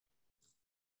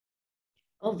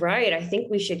All right, I think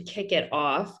we should kick it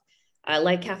off.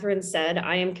 Like Catherine said,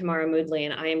 I am Kamara Moodley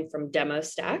and I am from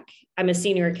Demostack. I'm a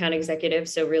senior account executive,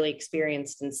 so really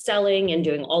experienced in selling and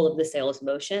doing all of the sales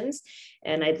motions.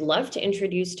 And I'd love to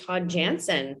introduce Todd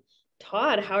Jansen.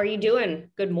 Todd, how are you doing?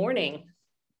 Good morning.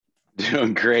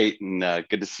 Doing great and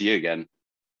good to see you again.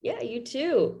 Yeah, you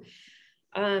too.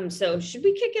 So should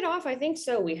we kick it off? I think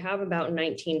so. We have about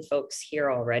 19 folks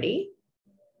here already.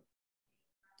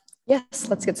 Yes,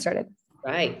 let's get started.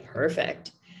 Right,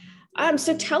 perfect.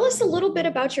 So tell us a little bit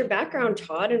about your background,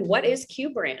 Todd, and what is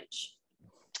Q Branch?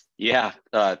 Yeah,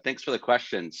 thanks for the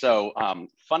question. So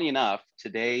funny enough,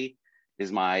 today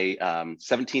is my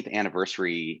 17th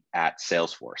anniversary at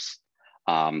Salesforce.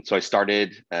 So I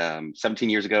started 17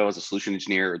 years ago as a solution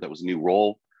engineer. That was a new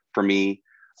role for me.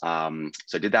 So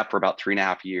I did that for about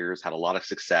 3.5 years, had a lot of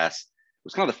success. It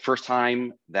was kind of the first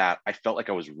time that I felt like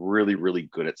I was really, really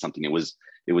good at something. It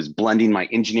was blending my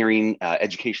engineering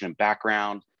education and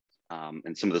background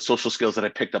and some of the social skills that I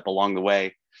picked up along the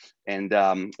way. And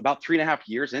about 3.5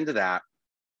 years into that,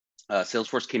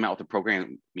 Salesforce came out with a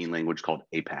programming language called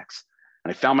Apex.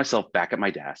 And I found myself back at my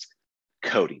desk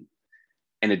coding.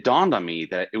 And it dawned on me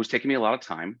that it was taking me a lot of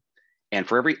time. And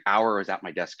for every hour I was at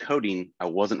my desk coding, I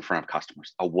wasn't in front of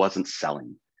customers. I wasn't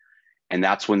selling. And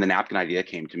that's when the napkin idea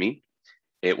came to me.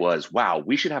 It was, wow,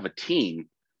 we should have a team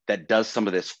that does some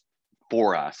of this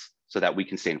for us so that we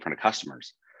can stay in front of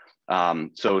customers.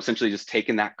 So essentially just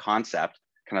taking that concept,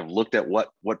 kind of looked at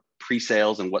what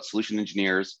pre-sales and what solution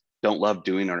engineers don't love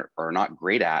doing or are not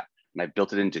great at. And I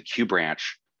built it into Q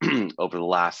Branch over the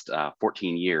last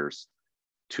 14 years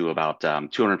to about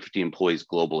 250 employees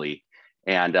globally.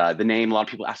 And the name, a lot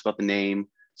of people ask about the name.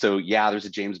 So yeah, there's a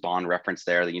James Bond reference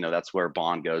there that, that's where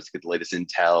Bond goes to get the latest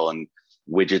intel and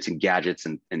widgets and gadgets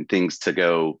and things to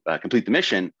go complete the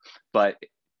mission. But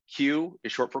Q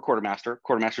is short for quartermaster.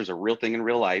 Quartermaster is a real thing in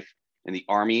real life. In the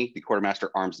Army, the quartermaster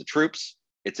arms the troops.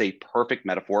 It's a perfect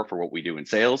metaphor for what we do in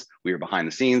sales. We are behind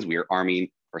the scenes. We are arming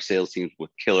our sales teams with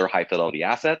killer high fidelity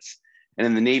assets. And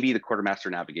in the Navy, the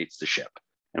quartermaster navigates the ship.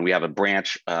 And we have a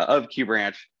branch of Q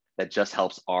Branch that just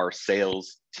helps our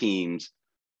sales teams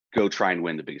go try and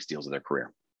win the biggest deals of their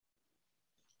career.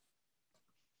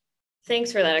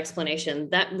 Thanks for that explanation.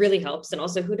 That really helps. And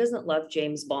also, who doesn't love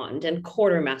James Bond and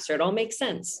quartermaster? It all makes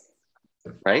sense.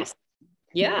 Right? Awesome.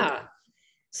 Yeah.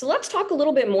 So let's talk a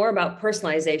little bit more about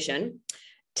personalization.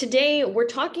 Today, we're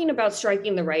talking about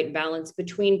striking the right balance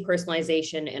between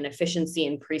personalization and efficiency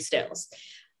in pre-sales.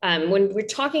 When we're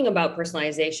talking about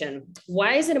personalization,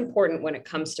 why is it important when it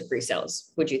comes to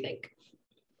pre-sales, would you think?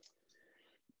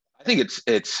 I think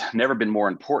it's never been more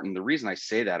important. The reason I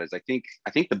say that is I think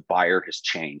the buyer has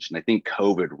changed, and I think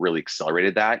COVID really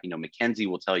accelerated that. McKinsey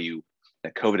will tell you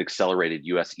that COVID accelerated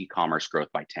US e-commerce growth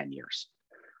by 10 years.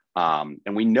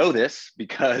 And we know this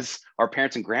because our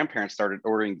parents and grandparents started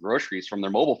ordering groceries from their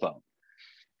mobile phone.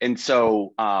 And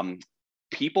so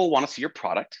people want to see your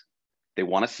product. They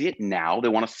want to see it now. They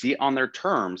want to see it on their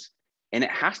terms, and it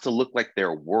has to look like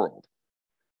their world.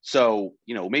 So,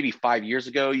 maybe 5 years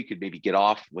ago, you could maybe get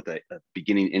off with a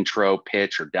beginning intro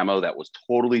pitch or demo that was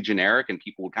totally generic and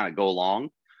people would kind of go along.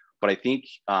 But I think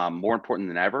more important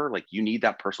than ever, like you need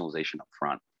that personalization up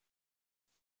front.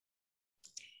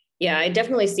 Yeah, I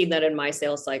definitely see that in my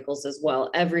sales cycles as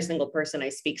well. Every single person I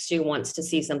speak to wants to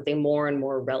see something more and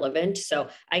more relevant. So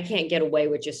I can't get away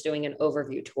with just doing an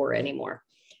overview tour anymore.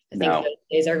 I think those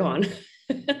days are gone.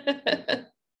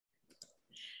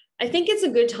 I think it's a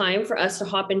good time for us to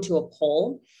hop into a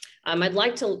poll. I'd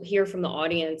like to hear from the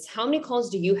audience. How many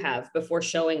calls do you have before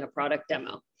showing a product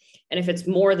demo? And if it's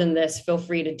more than this, feel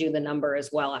free to do the number as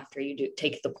well after you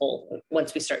take the poll,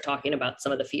 once we start talking about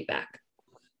some of the feedback.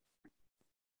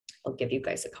 I'll give you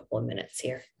guys a couple of minutes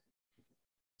here.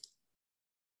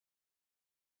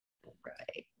 All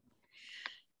right.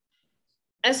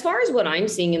 As far as what I'm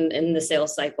seeing in the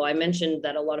sales cycle, I mentioned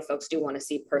that a lot of folks do want to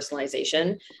see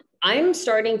personalization. I'm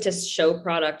starting to show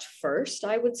product first,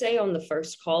 I would say, on the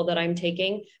first call that I'm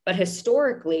taking. But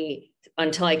historically,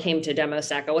 until I came to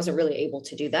Demostack, I wasn't really able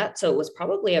to do that. So it was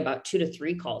probably about 2 to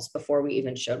 3 calls before we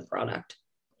even showed product.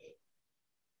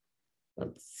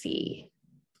 Let's see.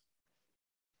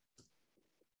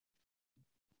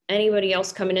 Anybody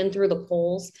else coming in through the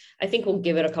polls? I think we'll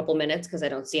give it a couple minutes because I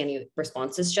don't see any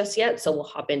responses just yet. So we'll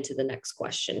hop into the next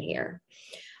question here.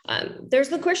 There's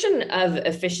the question of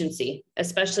efficiency,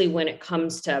 especially when it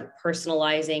comes to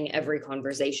personalizing every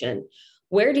conversation.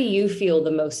 Where do you feel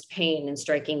the most pain in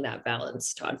striking that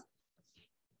balance, Todd?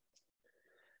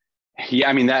 Yeah,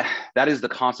 I mean, that is the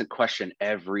constant question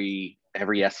every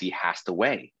SE has to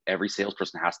weigh, every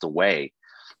salesperson has to weigh.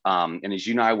 And as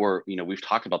you and I we've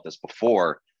talked about this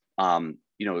before,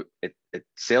 At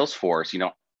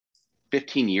Salesforce,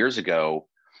 15 years ago,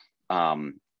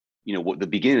 the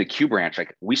beginning of the Q branch,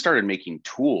 like we started making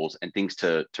tools and things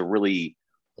to really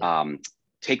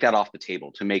take that off the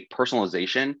table, to make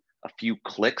personalization a few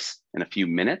clicks in a few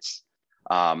minutes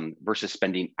versus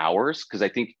spending hours. Because I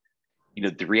think,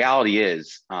 the reality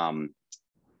is, we're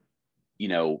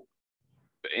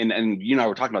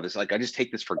talking about this, like I just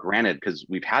take this for granted because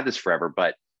we've had this forever.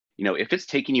 But if it's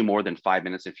taking you more than 5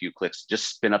 minutes, a few clicks, just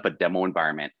spin up a demo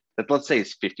environment that, let's say,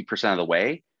 is 50% of the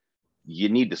way, you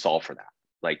need to solve for that.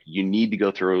 Like you need to go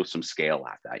through some scale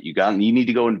at that. You need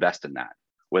to go invest in that,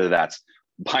 whether that's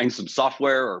buying some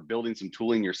software or building some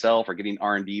tooling yourself or getting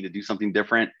R&D to do something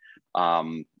different.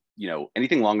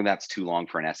 Anything longer than that's too long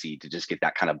for an SE to just get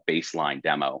that kind of baseline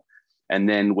demo. And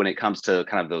then when it comes to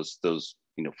kind of those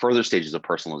further stages of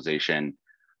personalization,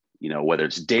 whether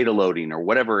it's data loading or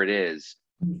whatever it is,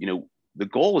 the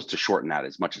goal is to shorten that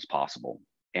as much as possible.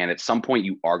 And at some point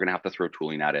you are going to have to throw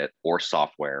tooling at it or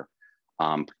software,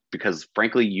 because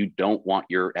frankly, you don't want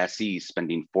your SE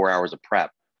spending 4 hours of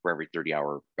prep for every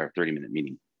 30-minute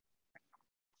meeting.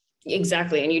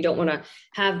 Exactly. And you don't want to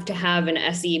have an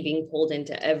SE being pulled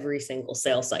into every single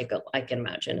sales cycle, I can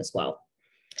imagine as well.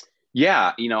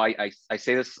 Yeah. I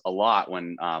say this a lot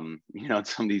when, in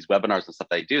some of these webinars and stuff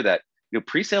that I do, that,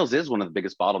 pre-sales is one of the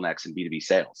biggest bottlenecks in B2B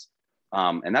sales.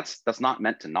 And that's not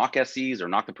meant to knock SEs or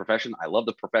knock the profession. I love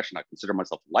the profession. I consider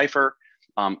myself a lifer.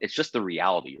 It's just the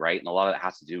reality, right? And a lot of it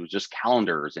has to do with just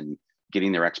calendars and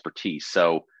getting their expertise.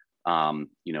 So,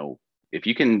 if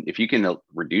you can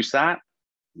reduce that,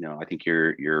 I think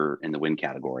you're in the win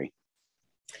category.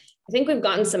 I think we've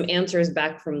gotten some answers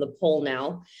back from the poll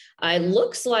now. It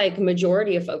looks like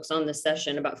majority of folks on this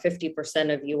session, about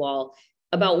 50% of you all,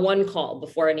 about one call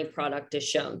before any product is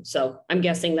shown. So I'm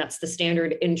guessing that's the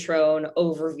standard intro and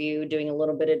overview, doing a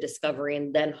little bit of discovery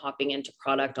and then hopping into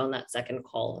product on that second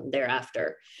call and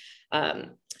thereafter.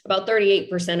 About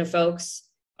 38% of folks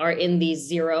are in these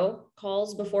 0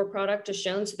 calls before product is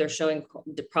shown. So they're showing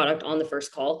the product on the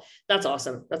first call. That's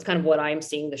awesome. That's kind of what I'm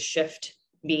seeing the shift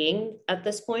being at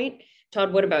this point.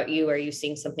 Todd, what about you? Are you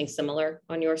seeing something similar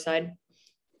on your side?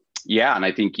 Yeah, and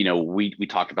I think we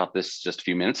talked about this just a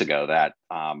few minutes ago, that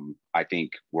I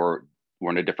think we're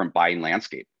in a different buying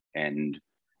landscape, and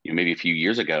maybe a few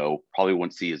years ago probably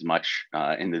wouldn't see as much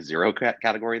in the 0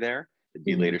 category there. It'd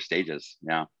be later stages.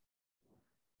 Yeah.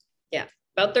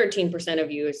 About 13% of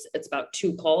you it's about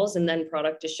 2 calls and then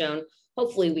product is shown.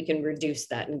 Hopefully we can reduce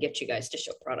that and get you guys to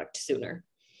show product sooner.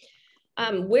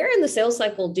 Where in the sales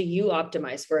cycle do you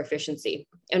optimize for efficiency,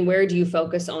 and where do you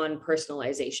focus on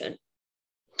personalization?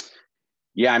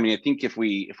 Yeah, I mean, I think if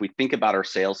we think about our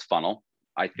sales funnel,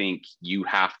 I think you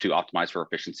have to optimize for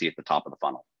efficiency at the top of the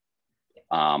funnel.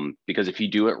 Because if you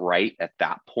do it right at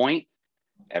that point,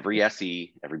 every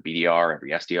SE, every BDR,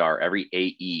 every SDR, every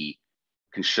AE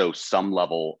can show some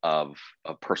level of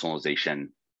personalization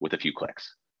with a few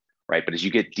clicks, right? But as you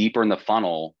get deeper in the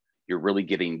funnel, you're really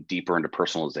getting deeper into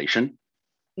personalization.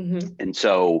 And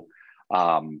so,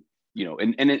 and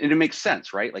it makes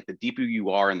sense, right? Like the deeper you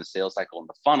are in the sales cycle in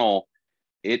the funnel,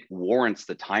 it warrants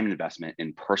the time investment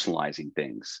in personalizing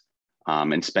things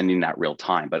and spending that real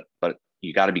time. But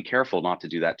you got to be careful not to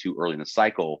do that too early in the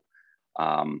cycle,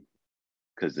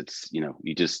 because it's,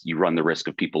 you run the risk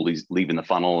of people leaving the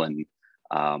funnel and,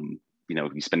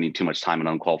 you spending too much time on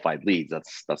unqualified leads.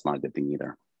 That's not a good thing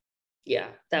either. Yeah,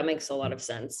 that makes a lot of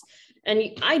sense. And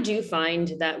I do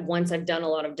find that once I've done a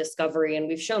lot of discovery and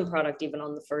we've shown product even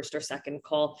on the first or second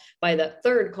call, by the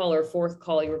third call or fourth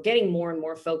call, you're getting more and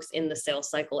more folks in the sales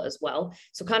cycle as well.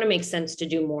 So it kind of makes sense to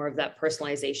do more of that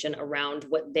personalization around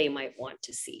what they might want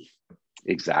to see.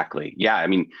 Exactly. Yeah. I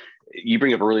mean, you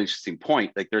bring up a really interesting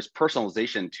point. Like there's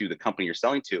personalization to the company you're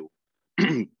selling to,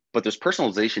 but there's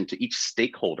personalization to each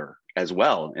stakeholder as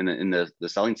well in the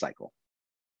selling cycle.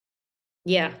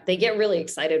 Yeah, they get really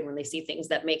excited when they see things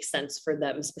that make sense for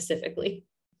them specifically.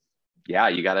 Yeah,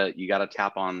 you gotta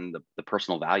tap on the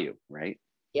personal value, right?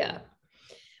 Yeah.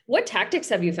 What tactics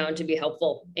have you found to be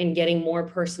helpful in getting more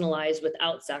personalized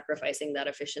without sacrificing that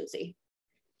efficiency?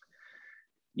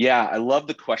 Yeah, I love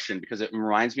the question because it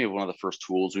reminds me of one of the first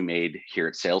tools we made here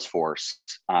at Salesforce.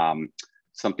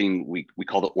 Something we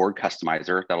call the org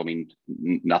customizer. That'll mean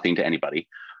nothing to anybody.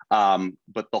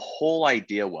 But the whole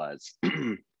idea was,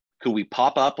 could we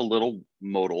pop up a little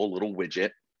modal, a little widget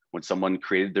when someone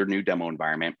created their new demo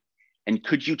environment? And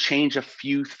could you change a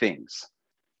few things?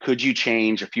 Could you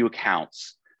change a few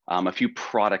accounts, a few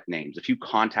product names, a few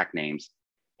contact names,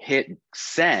 hit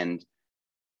send,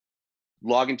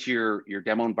 log into your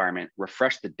demo environment,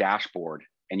 refresh the dashboard,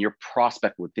 and your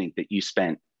prospect would think that you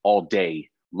spent all day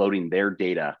loading their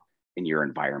data in your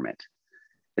environment.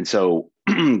 And so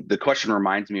the question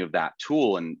reminds me of that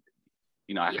tool. And,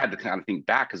 I had to kind of think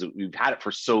back because we've had it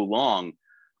for so long,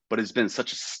 but it's been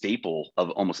such a staple of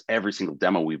almost every single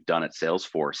demo we've done at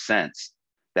Salesforce since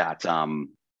that,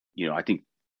 I think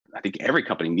every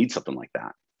company needs something like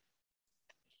that.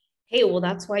 Hey, well,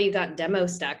 that's why you got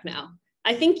Demostack now.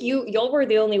 I think y'all were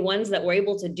the only ones that were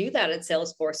able to do that at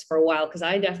Salesforce for a while, because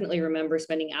I definitely remember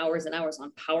spending hours and hours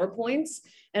on PowerPoints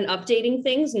and updating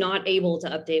things, not able to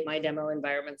update my demo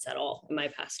environments at all in my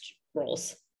past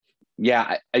roles.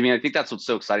 Yeah, I think that's what's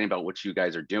so exciting about what you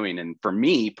guys are doing. And for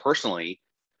me personally,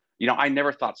 I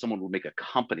never thought someone would make a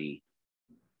company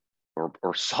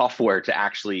or software to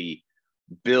actually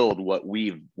build what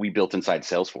we built inside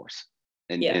Salesforce.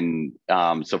 And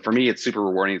so for me, it's super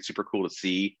rewarding. It's super cool to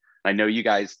see. I know you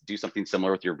guys do something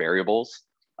similar with your variables,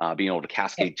 being able to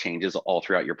cascade changes all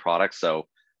throughout your product. So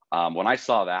when I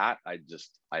saw that, I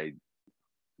just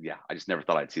never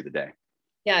thought I'd see the day.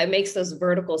 Yeah, it makes those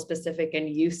vertical specific and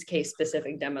use case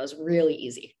specific demos really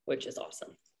easy, which is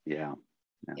awesome. Yeah.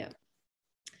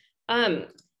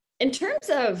 In terms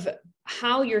of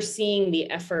how you're seeing the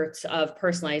efforts of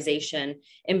personalization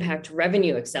impact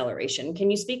revenue acceleration, can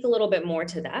you speak a little bit more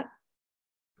to that?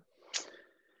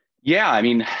 Yeah, I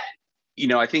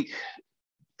think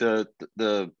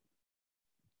the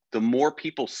more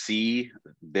people see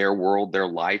their world, their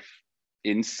life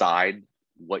inside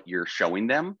what you're showing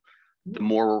them, the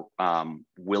more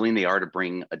willing they are to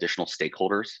bring additional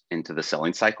stakeholders into the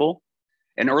selling cycle.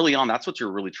 And early on, that's what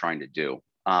you're really trying to do.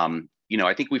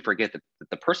 I think we forget that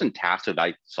the person tasked to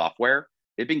evaluate software,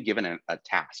 they've been given a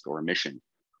task or a mission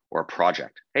or a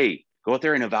project. Hey, go out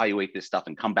there and evaluate this stuff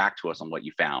and come back to us on what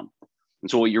you found.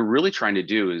 And so what you're really trying to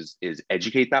do is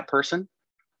educate that person,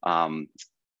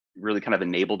 really kind of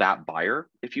enable that buyer,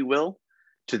 if you will,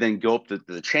 to then go up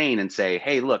the chain and say,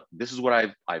 hey, look, this is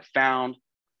what I've found.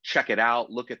 Check it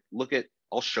out. Look at,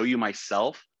 I'll show you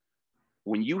myself.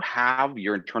 When you have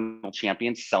your internal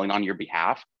champions selling on your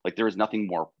behalf, like there is nothing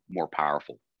more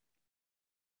powerful.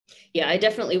 Yeah, I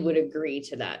definitely would agree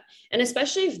to that. And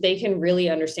especially if they can really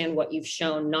understand what you've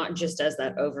shown, not just as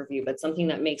that overview, but something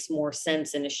that makes more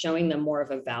sense and is showing them more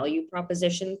of a value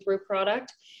proposition through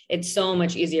product, it's so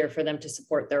much easier for them to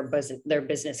support their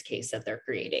business case that they're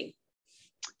creating.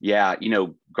 Yeah,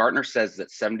 Gartner says that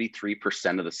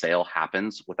 73% of the sale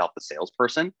happens without the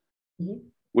salesperson,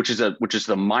 which is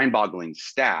a mind-boggling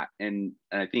stat. And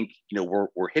I think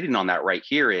we're hitting on that right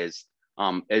here. Is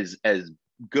as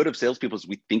good of salespeople as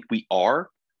we think we are,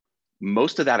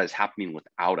 most of that is happening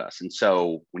without us. And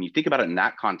so when you think about it in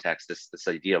that context, this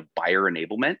idea of buyer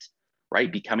enablement,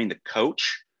 right, becoming the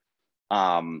coach,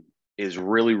 is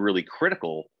really, really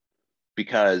critical,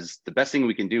 because the best thing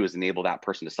we can do is enable that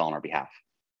person to sell on our behalf.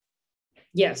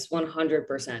 Yes,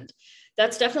 100%.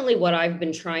 That's definitely what I've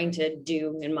been trying to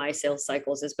do in my sales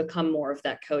cycles, is become more of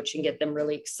that coach and get them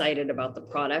really excited about the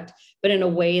product, but in a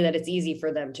way that it's easy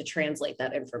for them to translate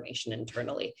that information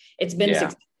internally. It's been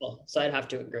successful, so I'd have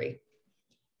to agree.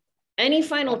 Any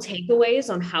final takeaways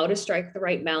on how to strike the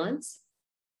right balance?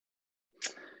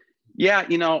 Yeah,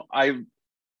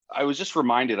 I was just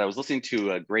reminded, I was listening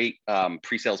to a great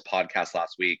pre-sales podcast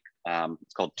last week.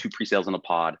 It's called Two Pre-Sales in a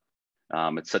Pod.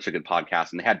 It's such a good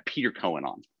podcast, and they had Peter Cohen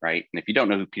on, right? And if you don't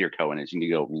know who Peter Cohen is, you need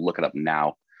to go look it up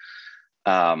now.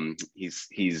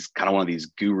 He's kind of one of these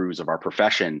gurus of our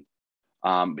profession.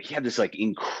 He had this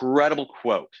incredible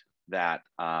quote that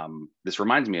this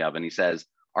reminds me of, and he says,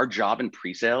 "Our job in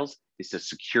pre-sales is to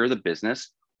secure the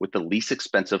business with the least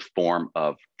expensive form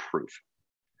of proof."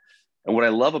 And what I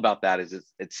love about that is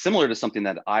it's similar to something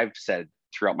that I've said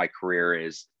throughout my career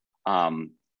is,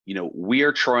 we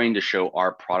are trying to show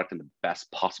our product in the best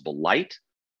possible light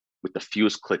with the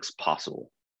fewest clicks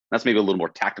possible. That's maybe a little more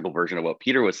tactical version of what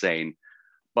Peter was saying,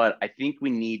 but I think we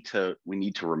need to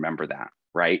remember that,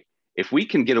 right? If we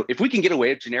can get away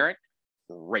with generic,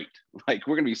 great. We're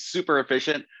going to be super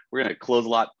efficient. We're going to close a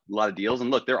lot of deals.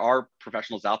 And look, there are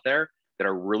professionals out there that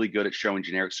are really good at showing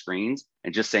generic screens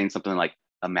and just saying something like,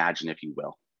 imagine, if you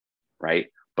will, right?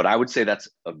 But I would say that's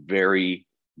a very,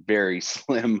 very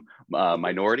slim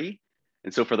minority.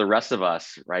 And so for the rest of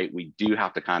us, right, we do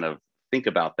have to kind of think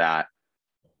about that.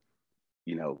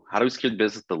 How do we secure the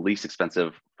business the least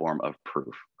expensive form of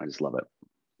proof? I just love it.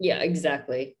 Yeah,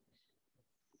 exactly.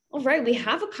 All right, we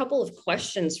have a couple of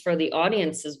questions for the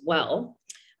audience as well.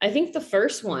 I think the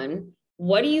first one,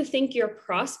 what do you think your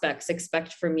prospects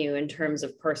expect from you in terms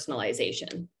of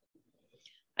personalization?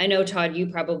 I know, Todd, you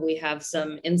probably have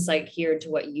some insight here to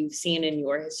what you've seen in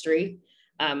your history.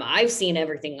 I've seen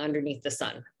everything underneath the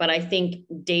sun, but I think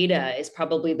data is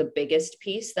probably the biggest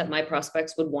piece that my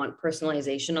prospects would want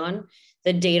personalization on.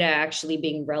 The data actually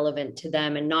being relevant to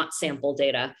them and not sample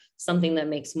data, something that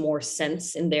makes more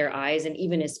sense in their eyes and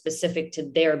even is specific to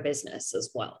their business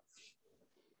as well.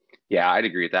 Yeah, I'd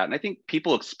agree with that. And I think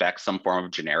people expect some form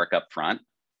of generic up front.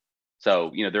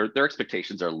 So, their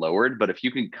expectations are lowered, but if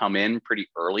you can come in pretty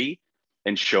early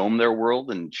and show them their world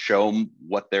and show them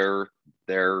what their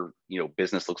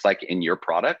business looks like in your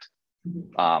product,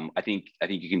 I think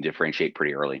you can differentiate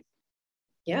pretty early.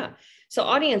 Yeah. So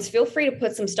audience, feel free to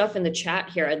put some stuff in the chat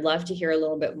here. I'd love to hear a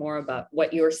little bit more about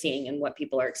what you're seeing and what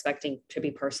people are expecting to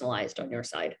be personalized on your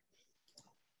side.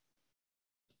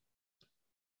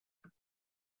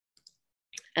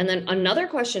 And then another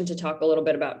question to talk a little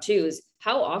bit about too is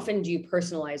how often do you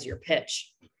personalize your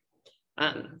pitch?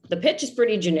 The pitch is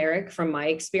pretty generic from my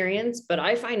experience, but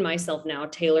I find myself now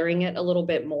tailoring it a little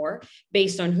bit more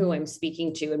based on who I'm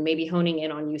speaking to and maybe honing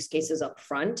in on use cases up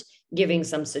front, giving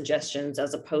some suggestions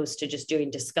as opposed to just doing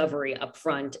discovery up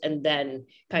front and then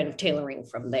kind of tailoring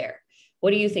from there. What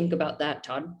do you think about that,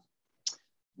 Todd?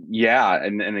 Yeah.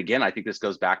 And again, I think this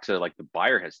goes back to like the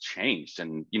buyer has changed.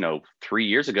 And, 3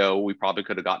 years ago, we probably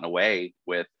could have gotten away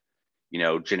with,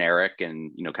 generic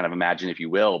and, kind of imagine, if you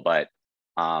will, but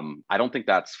I don't think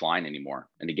that's fine anymore.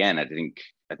 And again, I think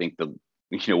the,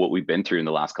 what we've been through in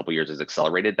the last couple of years has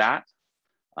accelerated that.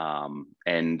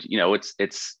 And,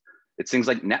 it's things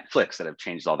like Netflix that have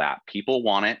changed all that. People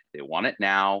want it. They want it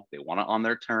now. They want it on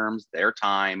their terms, their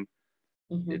time.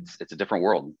 Mm-hmm. It's a different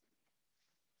world.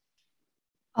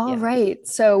 All right.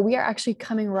 So we are actually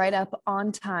coming right up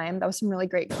on time. That was some really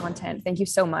great content. Thank you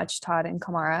so much, Todd and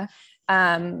Kamara.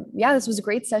 This was a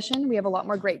great session. We have a lot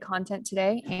more great content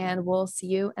today, and we'll see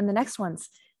you in the next ones.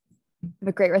 Have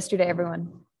a great rest of your day,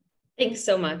 everyone. Thanks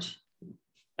so much.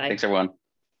 Bye. Thanks, everyone.